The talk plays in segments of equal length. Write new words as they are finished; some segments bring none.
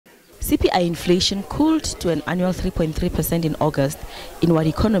CPI inflation cooled to an annual 3.3% in August in what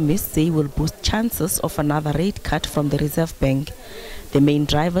economists say will boost chances of another rate cut from the Reserve Bank. The main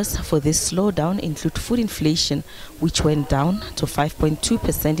drivers for this slowdown include food inflation, which went down to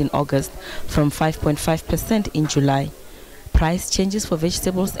 5.2% in August from 5.5% in July. Price changes for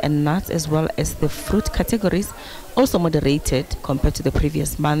vegetables and nuts as well as the fruit categories also moderated compared to the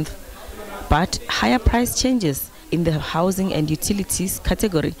previous month. But higher price changes in the housing and utilities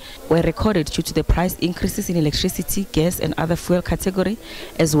category were recorded due to the price increases in electricity, gas and other fuel category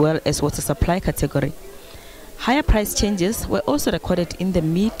as well as water supply category. Higher price changes were also recorded in the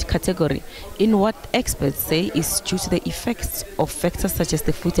meat category in what experts say is due to the effects of factors such as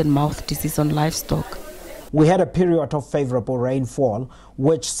the foot and mouth disease on livestock. We had a period of favorable rainfall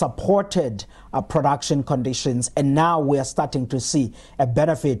which supported production conditions, and now we are starting to see a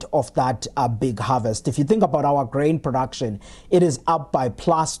benefit of that big harvest. If you think about our grain production, it is up by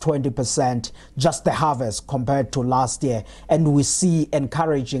plus 20%, just the harvest compared to last year, and we see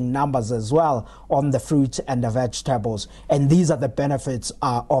encouraging numbers as well on the fruit and the vegetables, and these are the benefits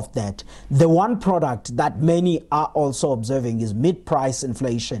of that. The one product that many are also observing is meat price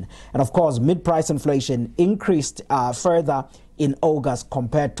inflation, and of course meat price inflation increased further in August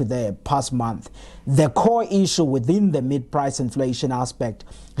compared to the past month. The core issue within the meat price inflation aspect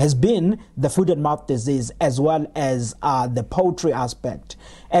has been the foot and mouth disease as well as the poultry aspect.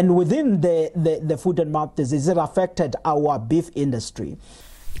 And within the foot and mouth disease, it affected our beef industry.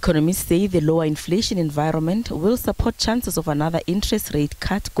 Economists say the lower inflation environment will support chances of another interest rate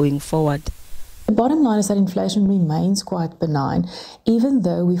cut going forward. The bottom line is that inflation remains quite benign, even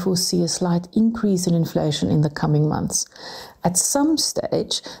though we foresee a slight increase in inflation in the coming months. At some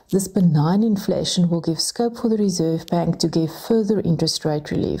stage, this benign inflation will give scope for the Reserve Bank to give further interest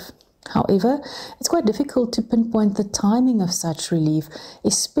rate relief. However, it's quite difficult to pinpoint the timing of such relief,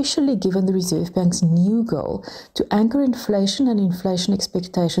 especially given the Reserve Bank's new goal to anchor inflation and inflation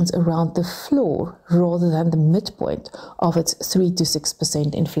expectations around the floor rather than the midpoint of its 3 to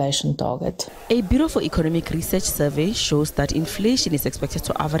 6% inflation target. A Bureau for Economic Research survey shows that inflation is expected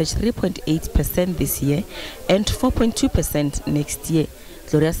to average 3.8% this year and 4.2% next year.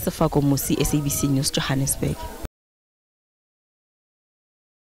 Gloria Sefako Musi, SABC News, Johannesburg.